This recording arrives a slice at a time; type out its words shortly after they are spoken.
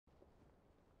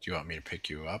Do you want me to pick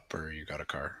you up, or you got a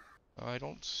car? I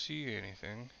don't see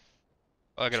anything.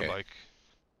 Oh, I got a Okay. bike.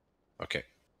 Okay.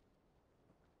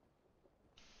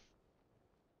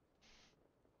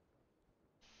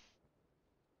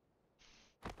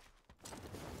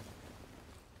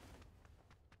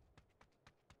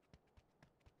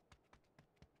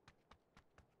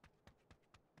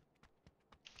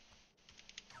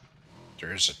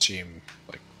 There is a team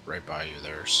like right by you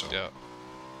there, so. Yeah.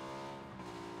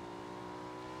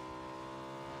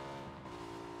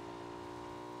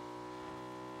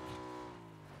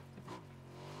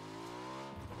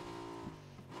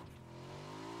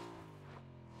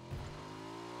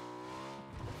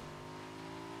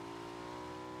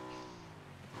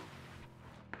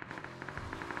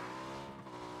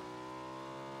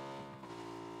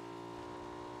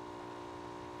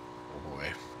 Oh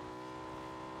boy.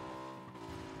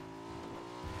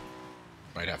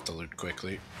 Might have to loot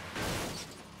quickly.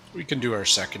 We can do our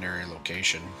secondary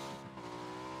location.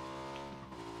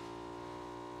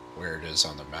 Where it is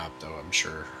on the map, though, I'm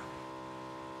sure.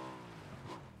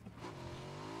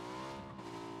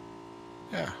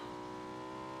 Yeah.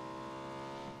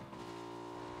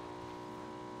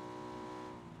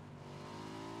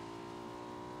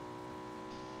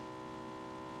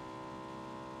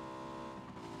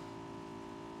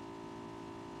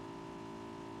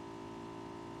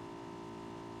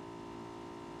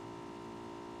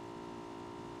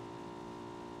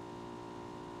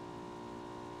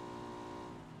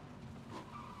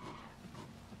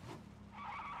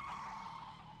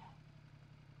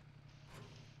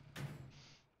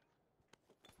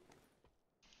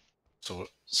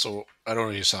 So I don't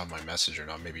know if you saw my message or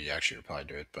not. Maybe you actually replied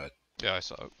to it, but Yeah, I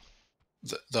saw it.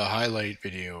 the highlight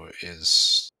video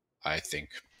is, I think,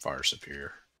 far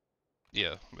superior.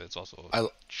 Yeah, but it's also a I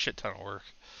shit ton of work.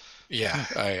 yeah,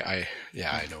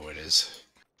 yeah, I know it is.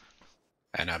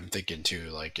 And I'm thinking too,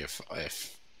 like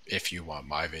if you want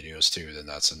my videos too, then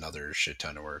that's another shit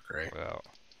ton of work, right? Well,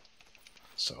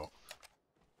 So,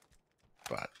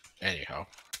 but anyhow,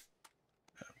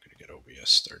 I'm gonna get OBS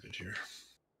started here.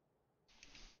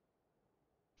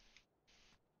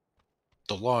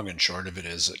 The long and short of it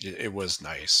is, it was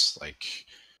nice, like,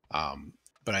 um,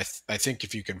 but I think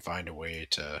if you can find a way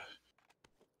to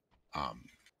um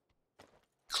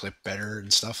clip better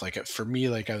and stuff, like for me,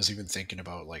 like I was even thinking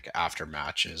about like after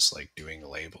matches, like doing a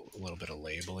little bit of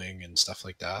labeling and stuff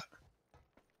like that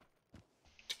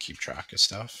to keep track of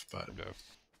stuff, but. yeah.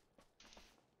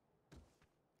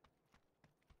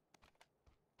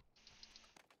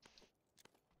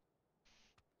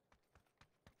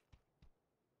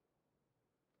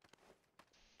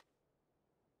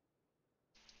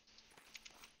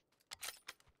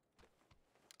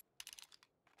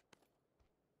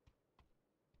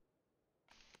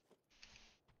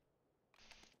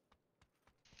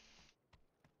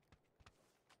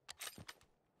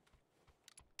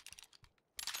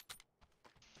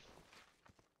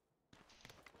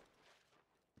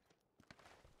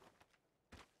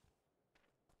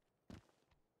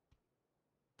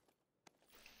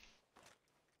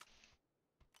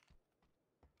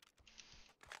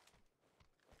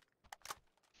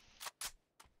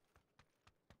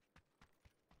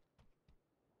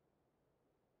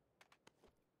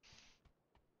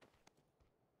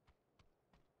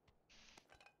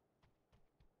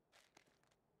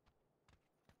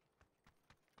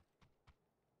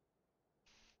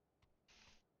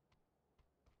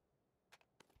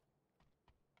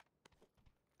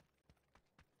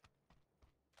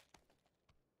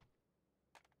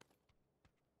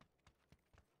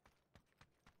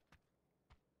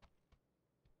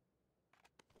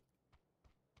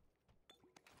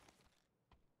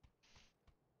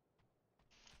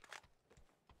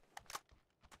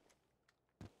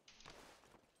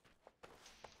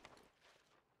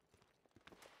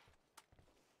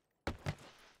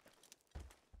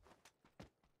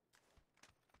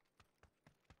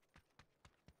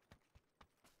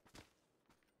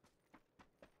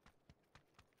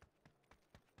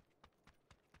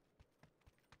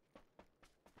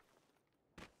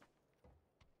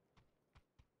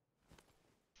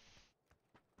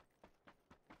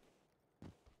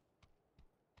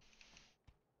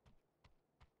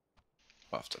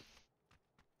 I'll have to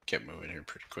get moving here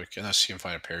pretty quick. Unless you can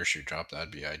find a parachute drop,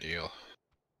 that'd be ideal.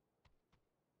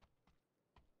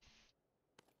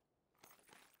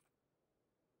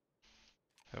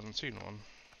 Haven't seen one.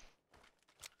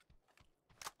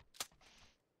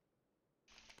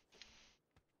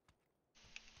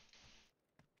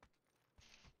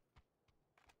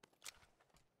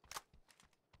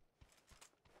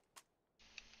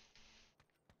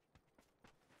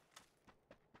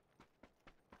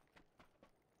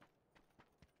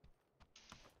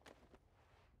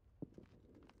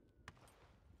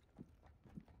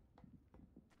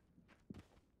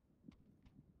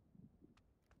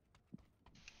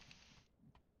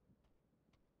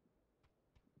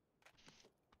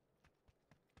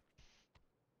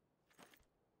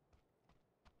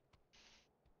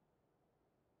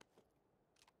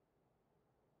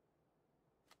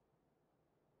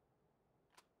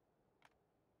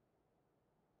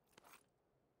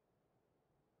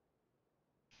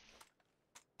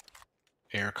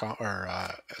 AR comp or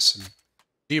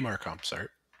DMR comp, sorry.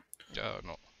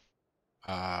 No.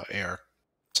 AR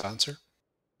silencer.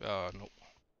 No.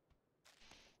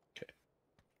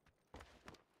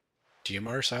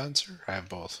 DMR silencer? I have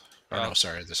both. Or no,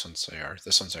 sorry, this one's AR.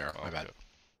 This one's AR. My bad. Okay.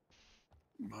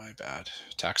 My bad.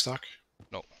 Tac stock?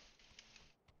 No.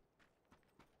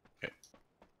 Okay.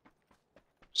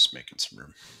 Just making some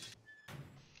room.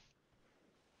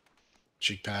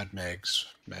 Cheek pad, mags.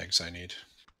 Mags I need.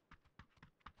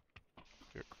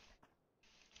 Here.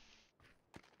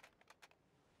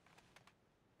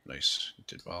 Nice. You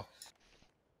did well.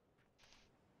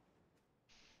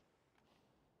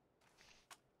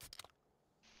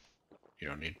 You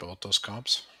don't need both those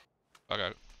comps? I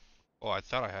got it. Oh, I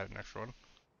thought I had an extra one.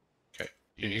 Okay.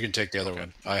 You can take the other Okay.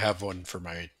 one. I have one for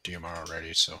my DMR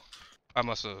already, so. I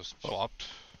must have swapped.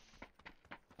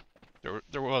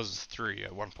 There was 3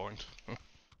 at one point.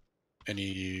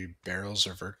 Any barrels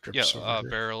or vert Yeah, grips over here?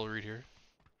 barrel right here.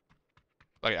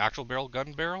 Like actual barrel,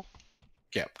 gun barrel?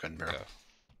 Yep, gun barrel. Yeah.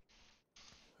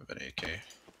 I have an AK.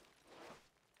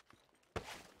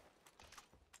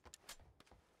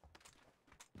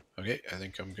 Okay, I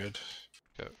think I'm good.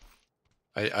 Okay.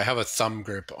 I have a thumb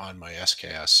grip on my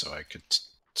SKS, so I could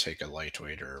take a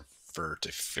lightweight or vert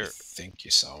if you think you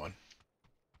saw one.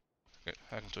 Okay,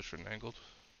 I can touch it angled.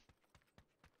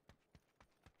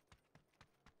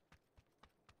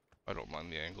 I don't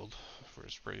mind the angled for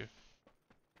a spray.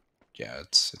 Yeah,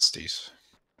 it's decent.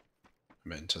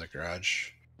 I'm into the garage.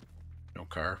 No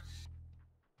car.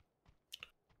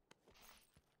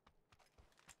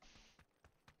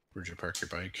 Where'd you park your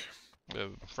bike?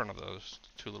 In front of those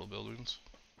 2 little buildings.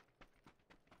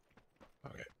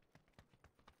 Okay.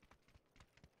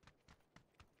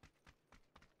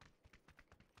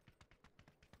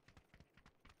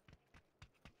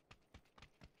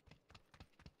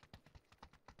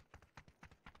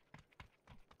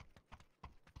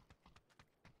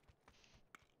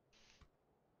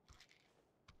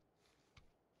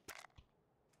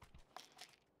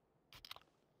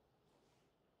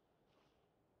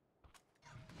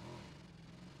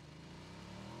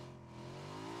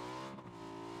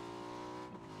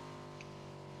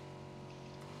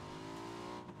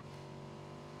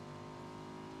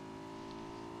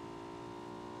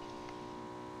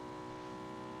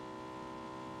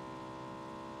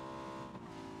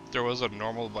 There was a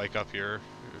normal bike up here,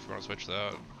 if you want to switch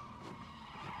that.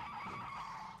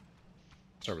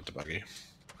 Start with the buggy.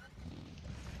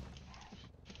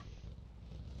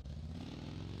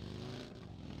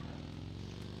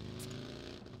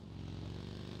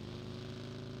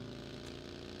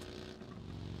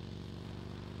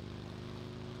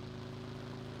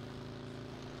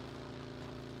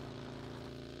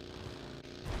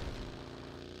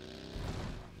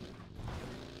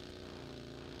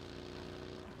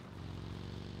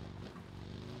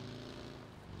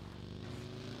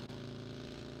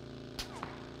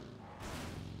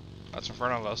 That's in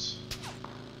front of us.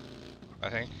 I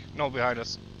think. No, behind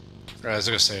us. I was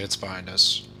gonna say it's behind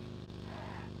us.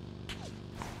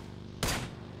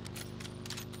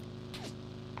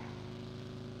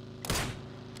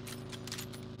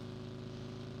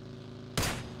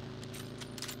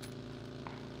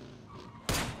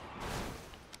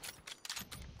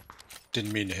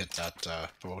 Didn't mean to hit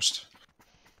that post.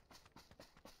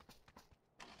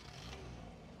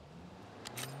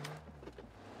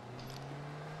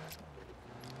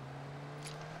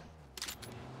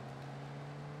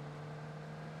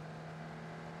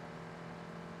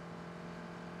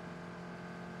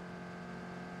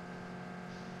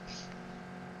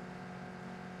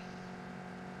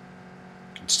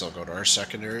 Can still go to our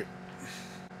secondary.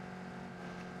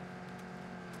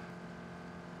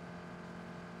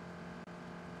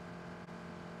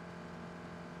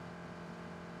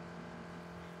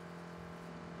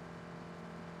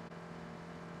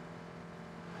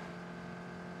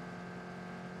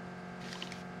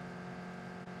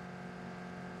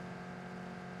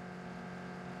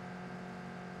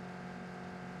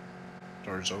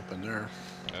 Doors open there.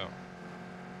 Yeah.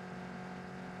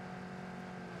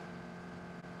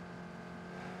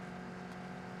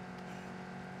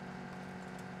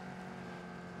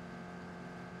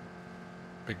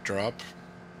 Big drop.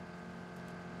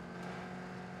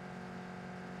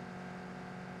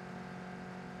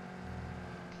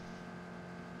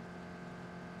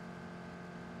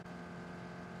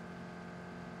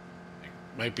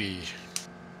 Might be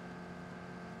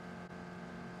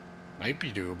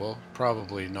doable.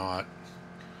 Probably not.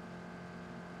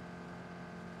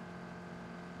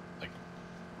 Like,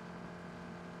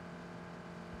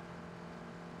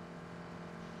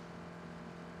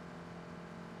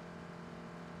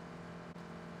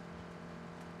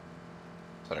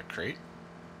 that a crate?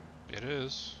 It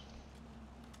is.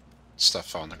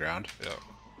 Stuff on the ground. Yeah.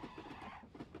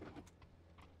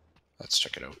 Let's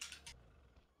check it out.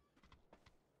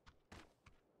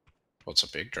 Well, it's a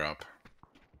big drop.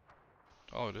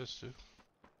 Oh, it is too.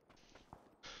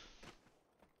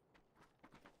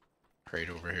 Crate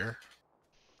over here.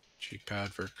 Cheek pad,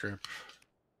 vert grip.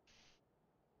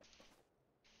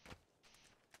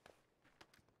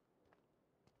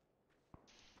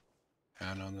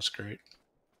 Hand on this crate.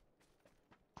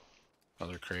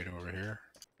 Another crate over here.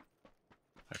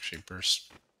 Actually,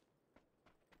 burst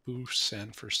boosts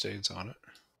and first aids on it.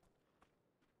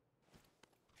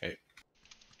 Okay.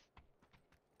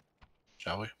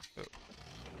 Shall we? Yep.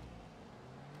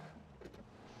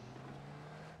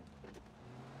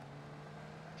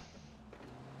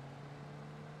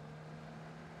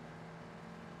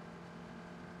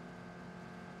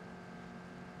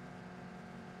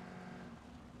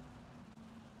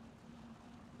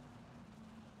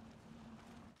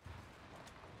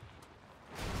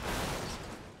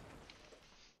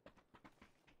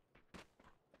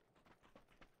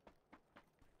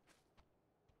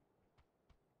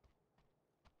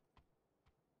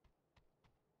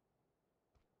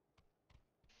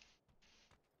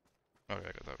 Okay,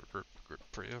 I got that grip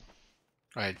for you.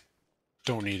 I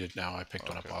don't need it now. I picked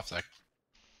one up Okay.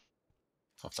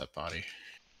 off that body.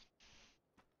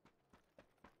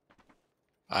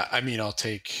 I mean, I'll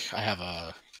take. I have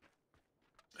a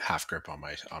half grip on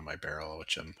my barrel,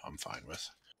 which I'm fine with.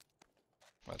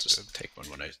 That's Just good. take one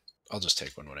when I'll just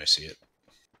take one when I see it,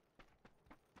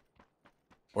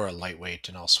 or a lightweight,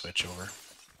 and I'll switch over.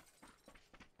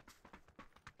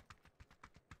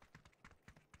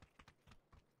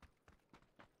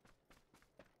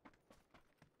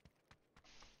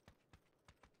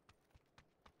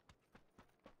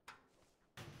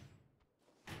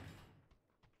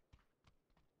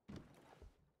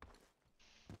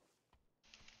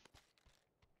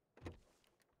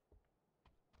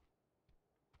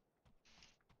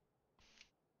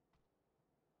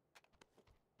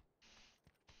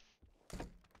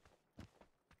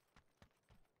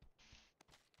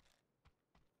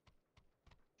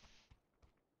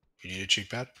 You need a cheek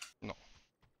pad? No.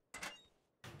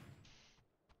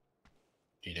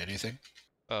 Need anything?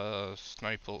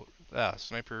 Sniper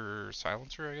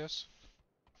silencer, I guess.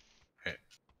 Okay.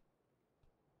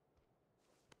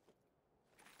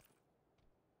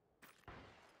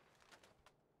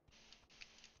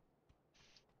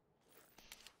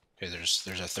 Okay,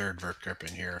 there's a third vert grip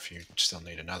in here if you still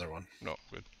need another one. No,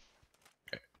 good.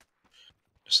 Okay.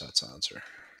 Just that silencer.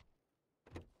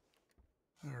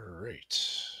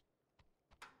 Alright.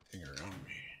 Thing around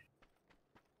me.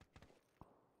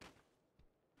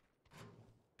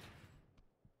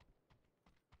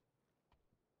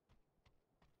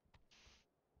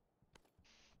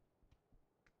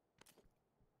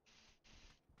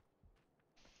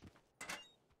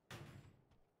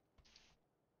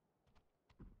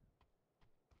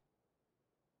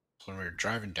 When we were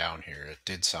driving down here, it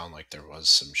did sound like there was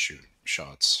some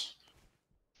shots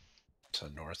to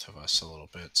the north of us a little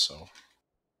bit, so...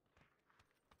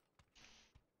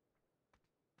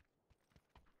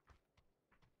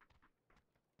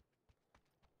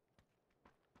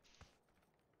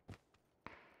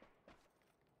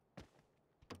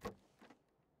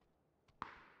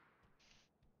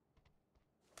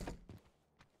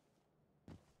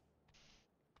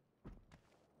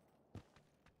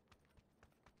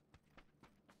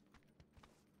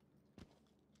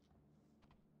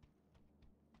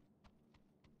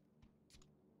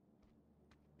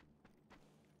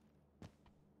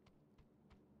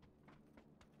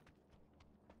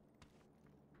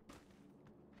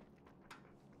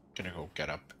 Gonna go get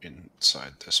up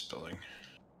inside this building.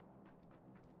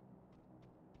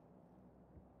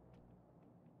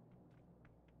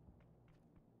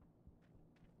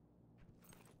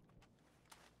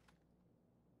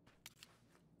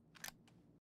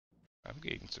 I'm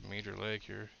getting some meter lag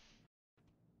here.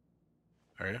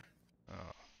 Are you?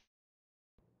 Oh,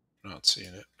 Not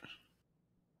seeing it.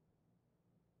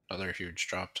 Another huge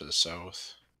drop to the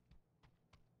south.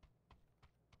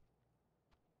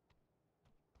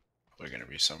 Probably gonna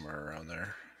be somewhere around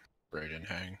there. Right in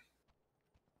hang.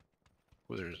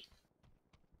 Oh, there's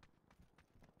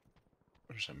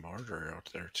a mortar out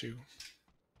there too.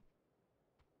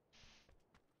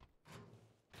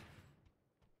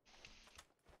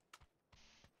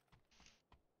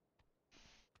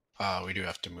 We do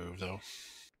have to move though.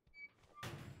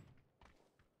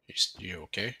 You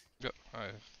okay? yep. I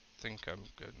think I'm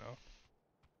good now. Okay.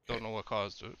 Don't know what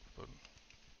caused it, but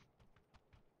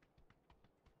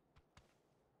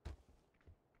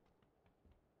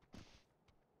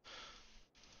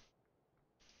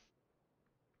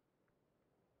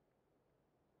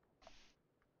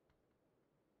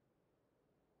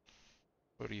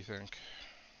What do you think?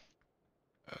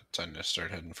 Time to start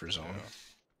heading for zone.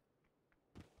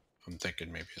 Yeah. I'm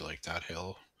thinking maybe like that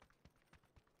hill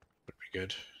would be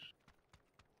good.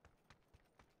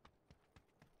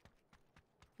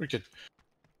 We could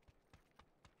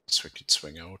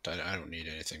swing out. I don't need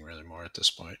anything really more at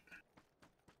this point.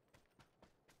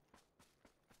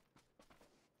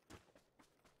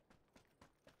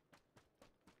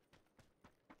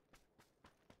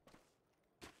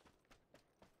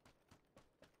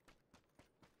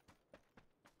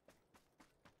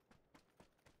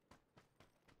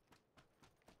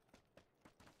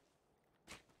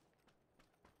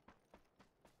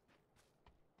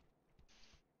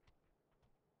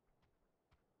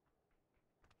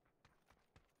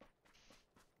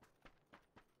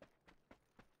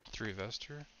 Three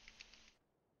Vester.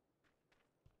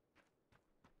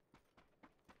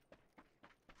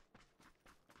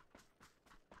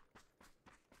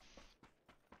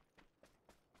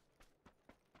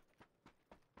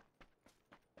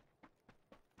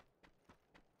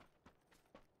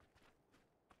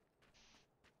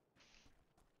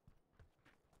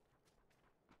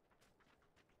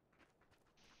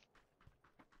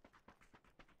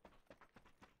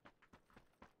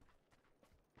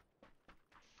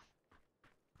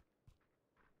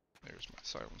 There's my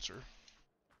silencer.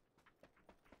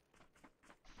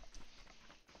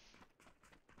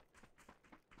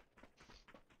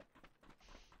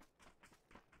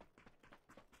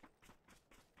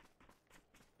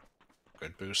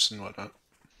 Good boost and whatnot.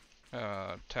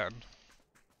 10.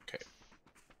 Okay.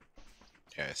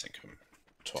 Yeah, I think I'm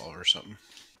 12 or something.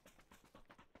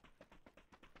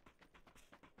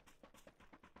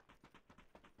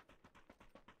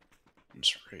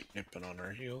 Just right nipping on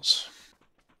our heels.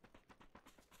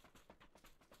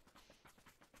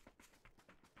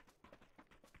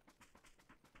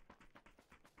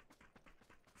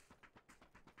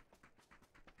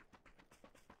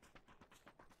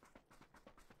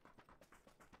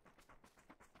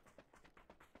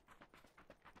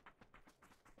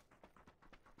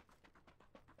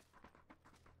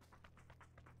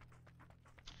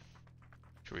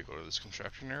 Should we go to this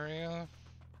construction area?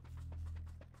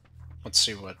 Let's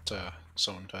see what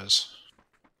zone does.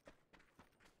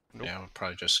 Nope. Yeah, we'll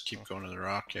probably just keep going to the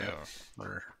rock, yeah.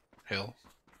 Or hill.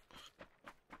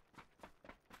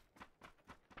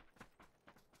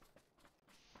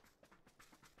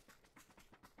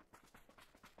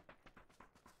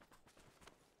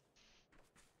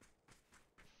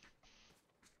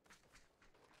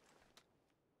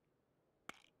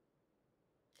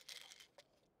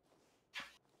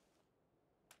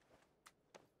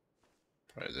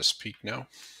 Probably this peak now.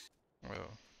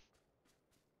 Oh.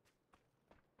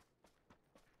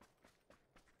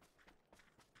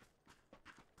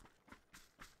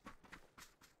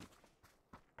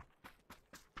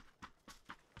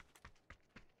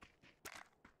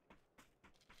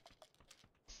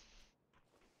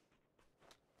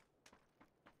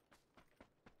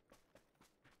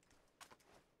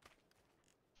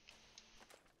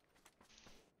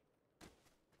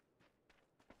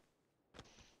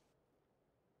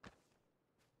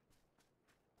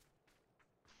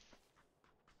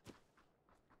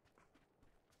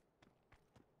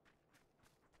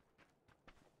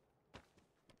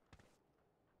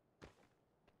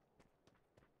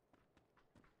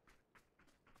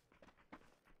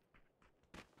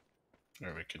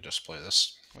 Or we could just play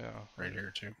this Yeah. right here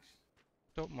too.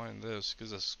 Don't mind this,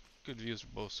 because it's good views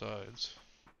from both sides.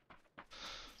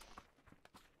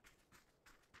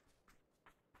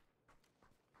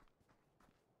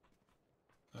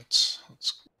 Let's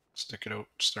stick it out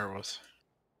to start with.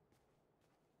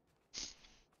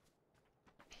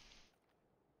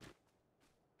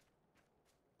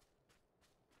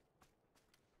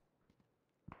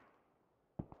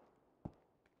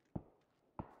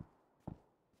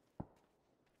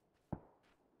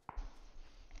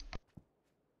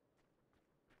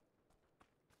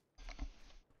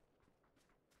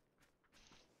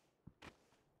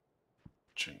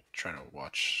 Trying to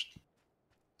watch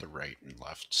the right and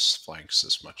left flanks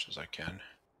as much as I can.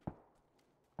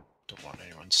 Don't want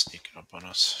anyone sneaking up on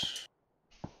us.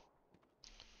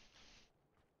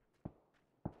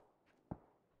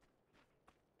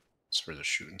 That's where the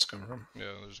shooting's coming from.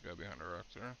 Yeah, there's a guy behind a rock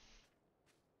there.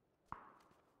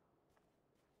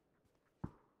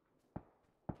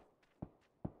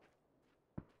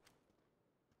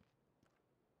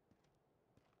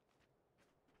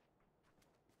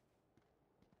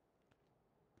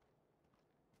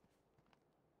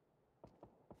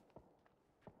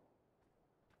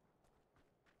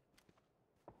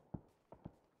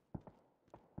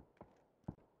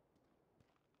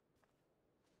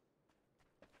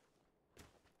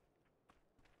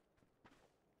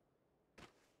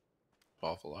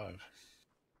 12 alive.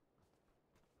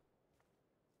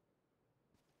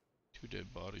 2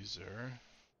 dead bodies there.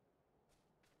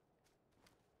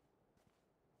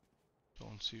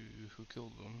 Don't see who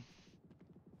killed them.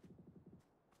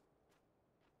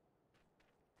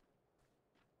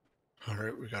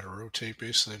 Alright, we gotta rotate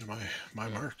basically to my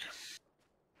mark.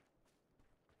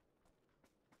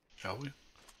 Shall we?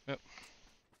 Yep.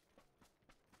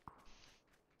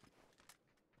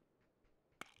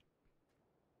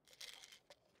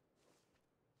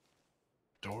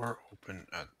 Door open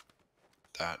at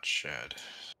that shed.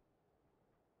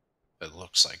 It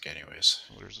looks like anyways.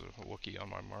 There's a Wookiee on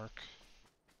my mark.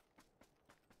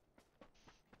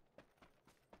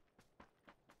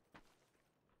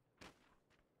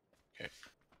 Okay.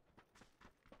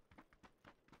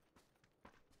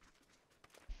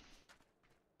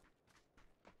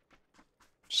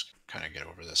 Just kind of get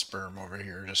over this berm over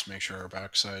here, just make sure our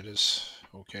backside is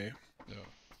okay. Yeah.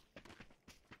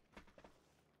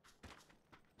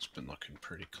 It's been looking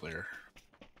pretty clear.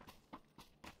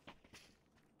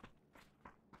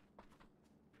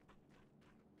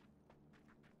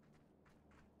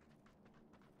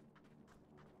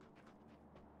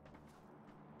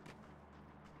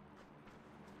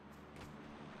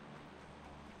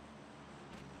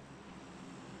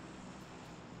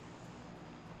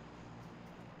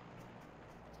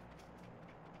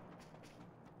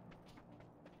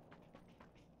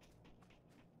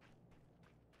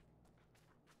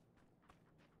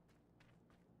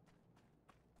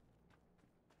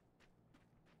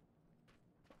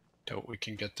 Doubt we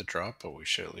can get the drop, but we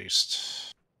should at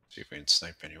least see if we can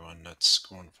snipe anyone that's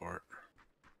going for it.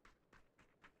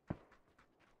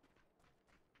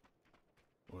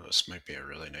 Well, this might be a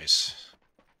really nice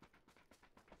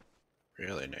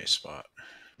spot.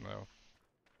 No.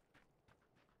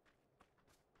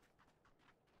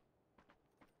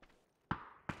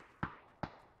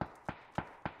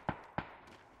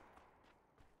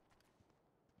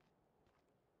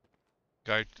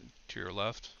 Guy to your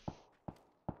left.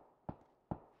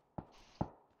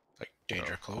 Like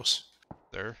danger close.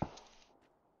 There.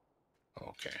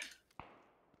 Okay.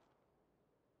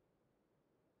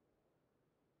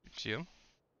 You see him?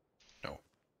 No.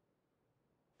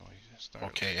 Oh, he just started.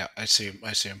 Okay, yeah, I see him.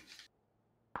 I see him.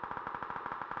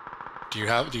 Do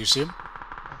you see him?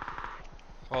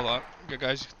 Hold on. Good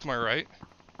guys to my right.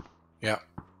 Yeah.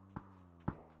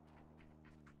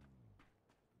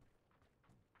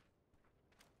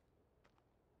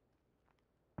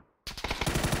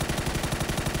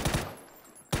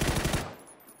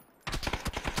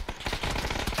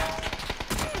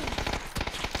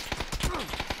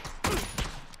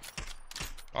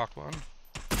 Knocked one.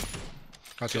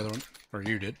 Got the other one. Or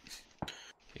you did.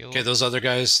 Heal. Okay, those other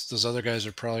guys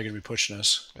are probably gonna be pushing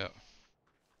us. Yeah.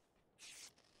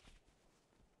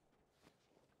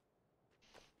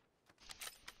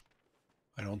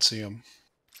 I don't see him.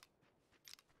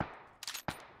 Is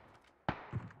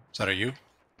that a you?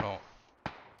 No.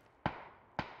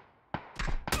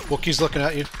 Wookiee's looking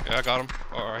at you. Yeah, I got him.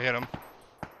 Or I hit him.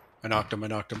 I knocked him.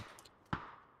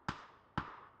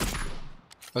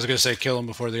 I was gonna say kill him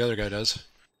before the other guy does.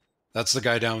 That's the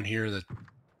guy down here that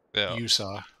you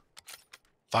saw.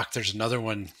 Fuck, there's another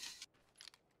one.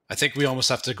 I think we almost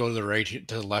have to go to the right,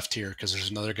 to the left here, because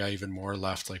there's another guy even more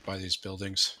left, like by these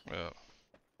buildings. Yeah.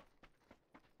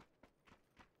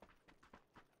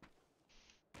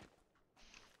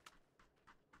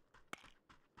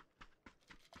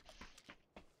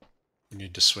 We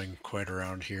need to swing quite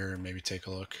around here and maybe take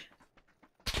a look.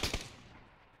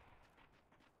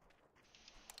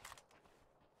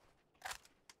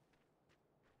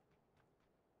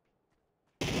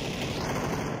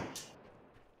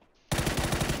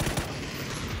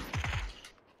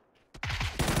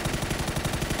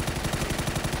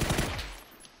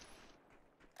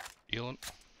 Healing.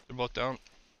 They're both down.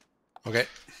 Okay.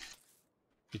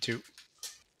 Me too.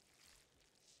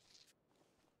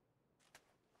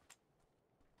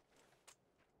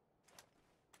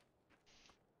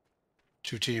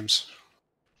 Two teams.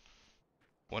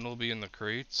 One will be in the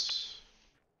crates.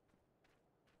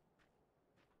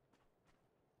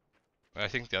 I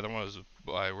think the other one is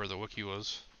by where the Wookiee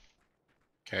was.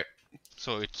 Okay.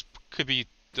 So it could be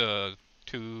 2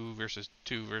 versus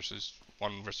 2 versus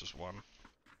 1 versus 1.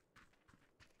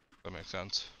 That makes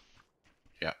sense.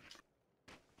 Yeah.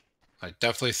 I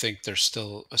definitely think there's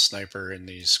still a sniper in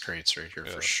these crates right here,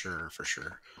 for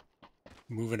sure.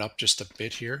 Moving up just a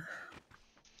bit here.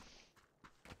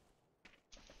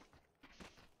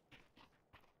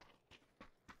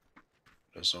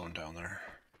 A zone down there.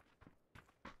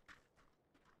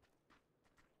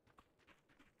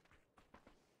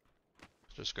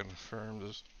 Just confirm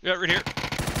this. Yeah, right here.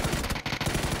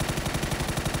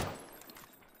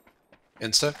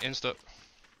 Insta? Insta.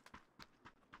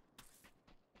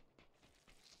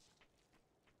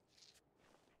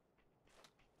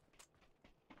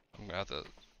 I'm gonna have to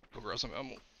go grab some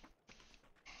ammo.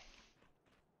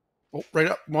 Oh, right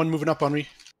up. One moving up on me.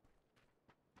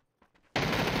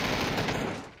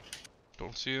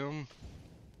 Don't see him.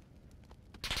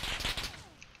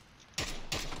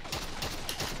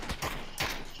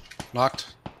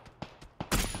 Knocked.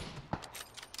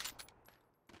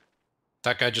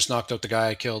 That guy just knocked out the guy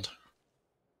I killed.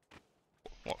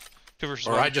 What? 2 versus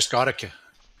Or 1. I just got a kill.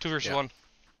 2 versus yeah. 1.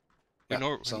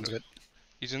 Yeah, sounds good.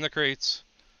 He's in the crates.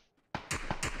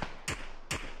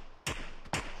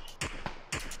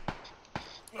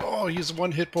 Oh, he's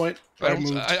 1 hit point.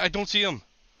 I don't see him.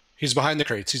 He's behind the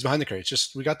crates. He's behind the crates.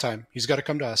 Just, we got time. He's got to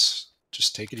come to us.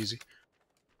 Just take it easy.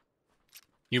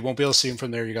 You won't be able to see him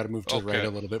from there. You got to move to the right a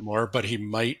little bit more, but he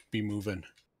might be moving.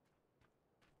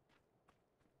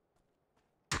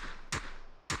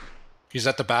 He's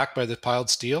at the back by the piled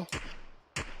steel.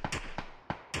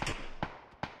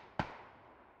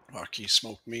 Fuck, he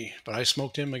smoked me, but I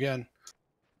smoked him again.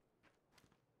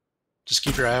 Just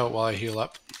keep your eye out while I heal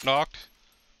up. Knocked.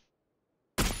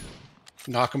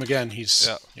 Knock him again. He's...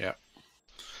 Yeah.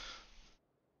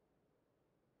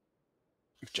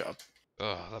 Good job.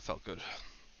 Oh, that felt good.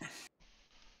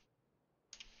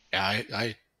 Yeah,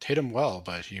 I hit him well,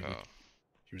 but he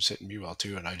was hitting me well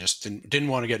too, and I just didn't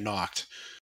want to get knocked.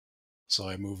 So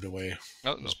I moved away.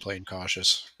 I was playing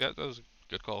cautious. Yeah, that was a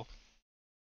good call.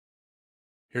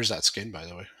 Here's that skin, by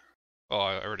the way. Oh,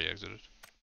 I already exited.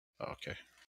 Okay.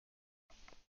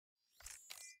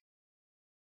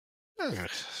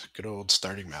 Good old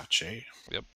starting match, eh? Yep.